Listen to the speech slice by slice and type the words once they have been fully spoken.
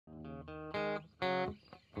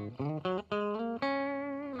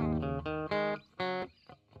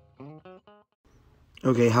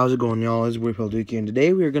Okay, how's it going, y'all? It's Boy Pelduki, and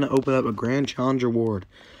today we are going to open up a Grand Challenge Award.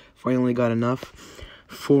 Finally got enough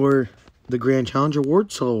for the Grand Challenge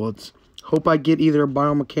Award, so let's hope I get either a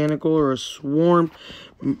biomechanical or a swarm.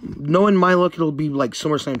 Knowing my luck, it'll be like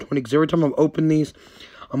SummerSlam 20, because every time I've opened these,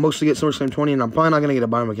 I mostly get SummerSlam 20, and I'm probably not going to get a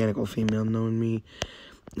biomechanical female, knowing me.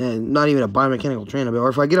 And not even a biomechanical trainer, or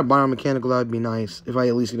if I get a biomechanical, that would be nice. If I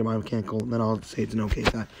at least get a biomechanical, then I'll say it's an okay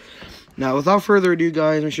set. Now, without further ado,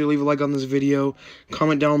 guys, make sure to leave a like on this video.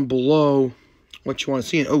 Comment down below what you want to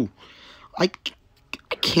see. And oh, I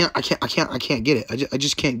can't get it. I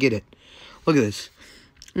just can't get it. Look at this.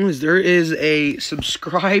 There is a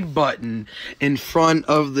subscribe button in front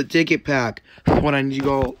of the ticket pack. What I need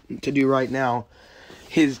you all to do right now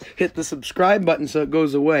is hit the subscribe button so it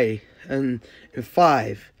goes away. And in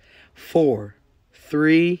 5, 4,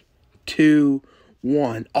 3, 2,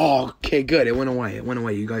 1. Oh, okay, good. It went away. It went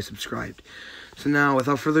away. You guys subscribed. So now,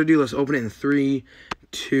 without further ado, let's open it in 3,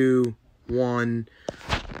 2, 1.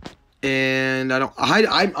 And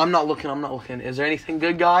I'm not looking. I'm not looking. Is there anything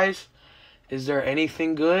good, guys? Is there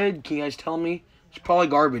anything good? Can you guys tell me? It's probably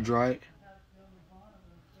garbage, right?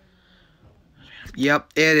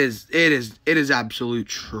 Yep, it is. It is absolute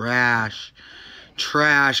trash.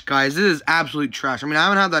 Trash, guys. This is absolute trash. I mean, I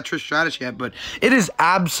haven't had that Trish Stratus yet, but it is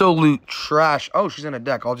absolute trash. Oh, she's in a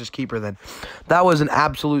deck. I'll just keep her then. That was an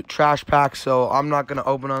absolute trash pack, so I'm not going to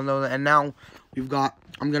open on those. And now I'm going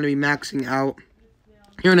to be maxing out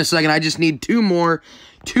here in a second. I just need two more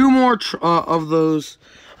of those.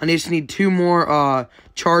 I just need 2 more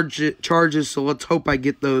charges, so let's hope I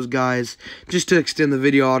get those, guys, just to extend the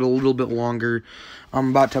video out a little bit longer.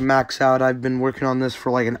 I'm about to max out. I've been working on this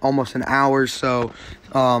for like almost an hour, so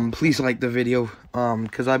please like the video,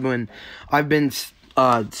 because I've been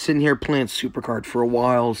sitting here playing SUPERCARD for a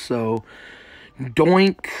while. So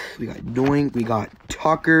Doink, we got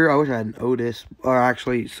Tucker. I wish I had an Otis, or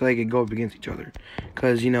actually, so they could go up against each other,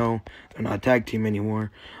 because you know they're not a tag team anymore.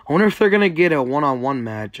 I wonder if they're gonna get a one-on-one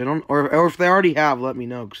match. Or if they already have, let me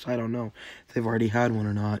know, because I don't know if they've already had one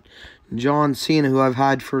or not. John Cena, who I've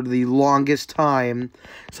had for the longest time,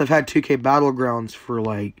 so I've had 2K Battlegrounds for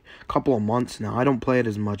like a couple of months now. I don't play it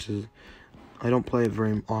as much as I don't play it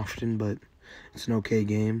very often, but it's an okay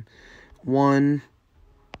game.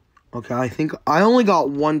 Okay, I think I only got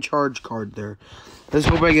 1 charge card there. Let's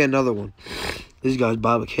hope I get another one. This guy's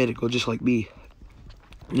biomechanical, just like me.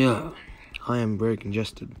 Yeah, I am very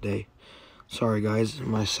congested today. Sorry, guys.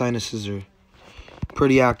 My sinuses are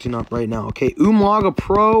pretty acting up right now. Okay, Umaga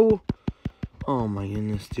Pro. Oh my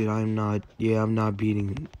goodness, dude. I'm not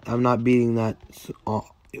beating that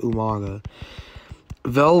Umaga.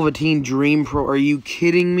 Velveteen Dream Pro. Are you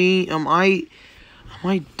kidding me? Am I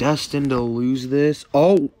destined to lose this?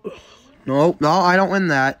 Oh, no, I don't win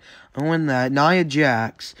that. I win that. Nia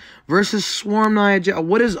Jax versus Swarm Nia Jax.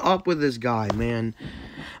 What is up with this guy, man?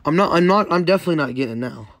 I'm definitely not getting it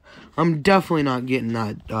now. I'm definitely not getting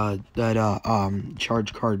that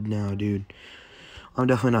charge card now, dude. I'm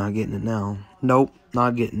definitely not getting it now. Nope,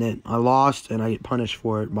 not getting it. I lost, and I get punished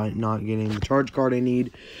for it by not getting the charge card I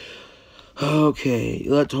need. Okay,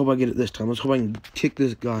 let's hope I get it this time. Let's hope I can kick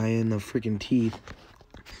this guy in the freaking teeth.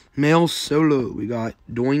 Male solo, we got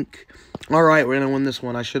Doink. Alright, we're gonna win this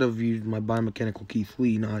one. I should have used my biomechanical Keith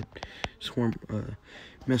Lee, not Swarm.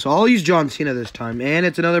 So I'll use John Cena this time. And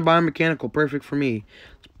it's another biomechanical. Perfect for me.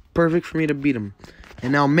 It's perfect for me to beat him.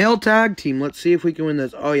 And now male tag team. Let's see if we can win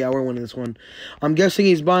this. Oh, yeah, we're winning this one. I'm guessing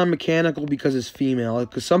he's biomechanical because it's female.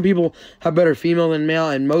 Because some people have better female than male.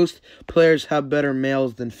 And most players have better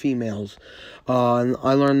males than females. And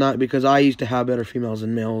I learned that because I used to have better females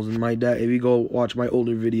than males. And my dad, if you go watch my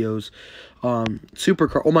older videos,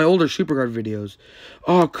 SUPERCARD, my older SUPERCARD videos.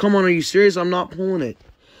 Oh, come on, are you serious? I'm not pulling it.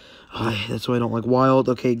 That's why I don't like wild.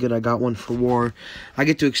 Okay, good, I got one for war. I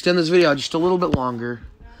get to extend this video out just a little bit longer.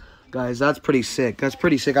 Guys, that's pretty sick. That's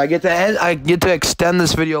pretty sick. I get to extend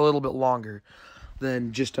this video a little bit longer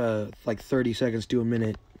than just like 30 seconds to a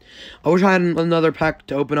minute. I wish I had another pack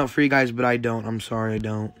to open up for you guys, but I don't. I'm sorry, I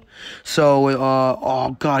don't. So,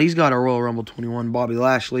 oh god, he's got a Royal Rumble 21, Bobby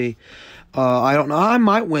Lashley. I don't know. I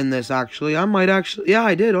might win this, actually. I might actually. Yeah,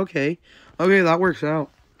 I did. Okay. Okay, that works out.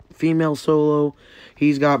 Female solo.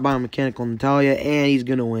 He's got biomechanical Natalia, and he's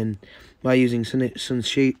gonna win by using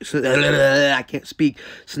I can't speak.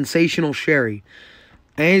 Sensational Sherry.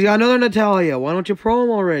 And he's got another Natalia. Why don't you pro him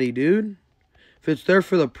already, dude? If it's there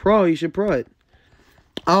for the pro, you should pro it.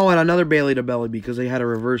 Oh, and another Bailey to Belly because they had a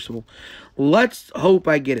reversal. Let's hope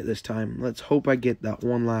I get it this time. Let's hope I get that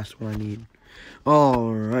one last one I need.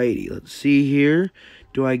 Alrighty, let's see here.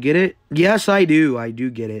 Do I get it? Yes, I do. I do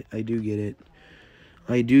get it. I do get it.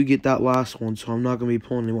 I do get that last one, so I'm not going to be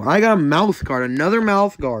pulling anymore. I got a mouth guard, another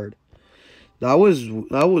mouth guard. That was a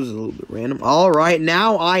little bit random. All right,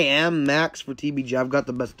 now I am max for TBG. I've got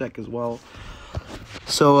the best deck as well.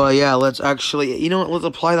 So, yeah, let's actually, you know what, let's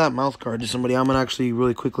apply that mouth guard to somebody. I'm going to actually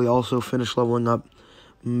really quickly also finish leveling up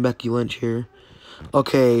Becky Lynch here.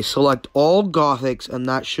 Okay, select all Gothics, and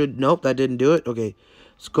that should, nope, that didn't do it. Okay,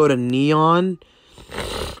 let's go to Neon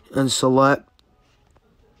and select,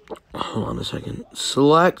 hold on a second.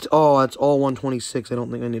 Select, oh, that's all 126. I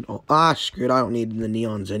don't think I need all, screw it, I don't need the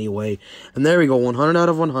Neons anyway. And there we go, 100 out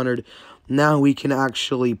of 100. Now we can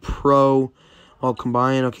actually combine,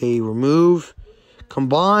 okay, remove.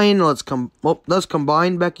 Combine, let's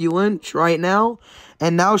combine Becky Lynch right now.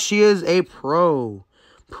 And now she is a Pro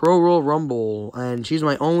Royal Rumble. And she's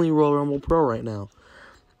my only Royal Rumble Pro right now.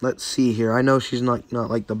 Let's see here. I know she's not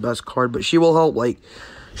like the best card, but she will help, like,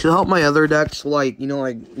 she'll help my other decks, like, you know,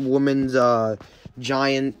 like Women's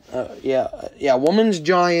Giant. Women's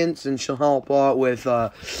Giants. And she'll help with,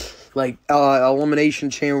 Elimination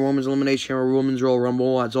Chamber, Women's Elimination Chamber, Women's Royal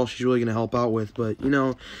Rumble. That's all she's really going to help out with. But, you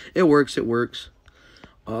know, it works.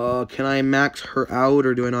 Can I max her out,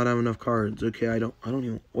 or do I not have enough cards? Okay, I don't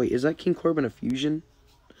even, wait, is that King Corbin a fusion?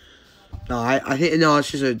 No, I think, no,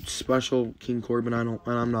 it's just a special King Corbin.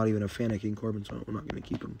 I'm not even a fan of King Corbin, so I'm not going to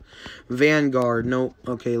keep him. Vanguard, nope.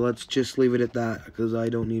 Okay, let's just leave it at that, because I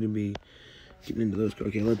don't need to be getting into those.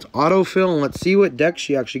 Okay, let's autofill, and let's see what deck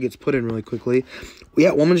she actually gets put in really quickly.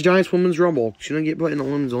 Yeah, Women's Giants, Women's Rumble. She didn't get put in the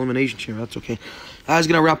Women's Elimination Chamber. That's okay. That's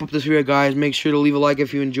going to wrap up this video, guys. Make sure to leave a like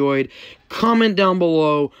if you enjoyed. Comment down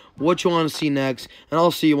below what you want to see next, and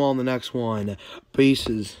I'll see you all in the next one.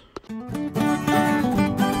 Peace.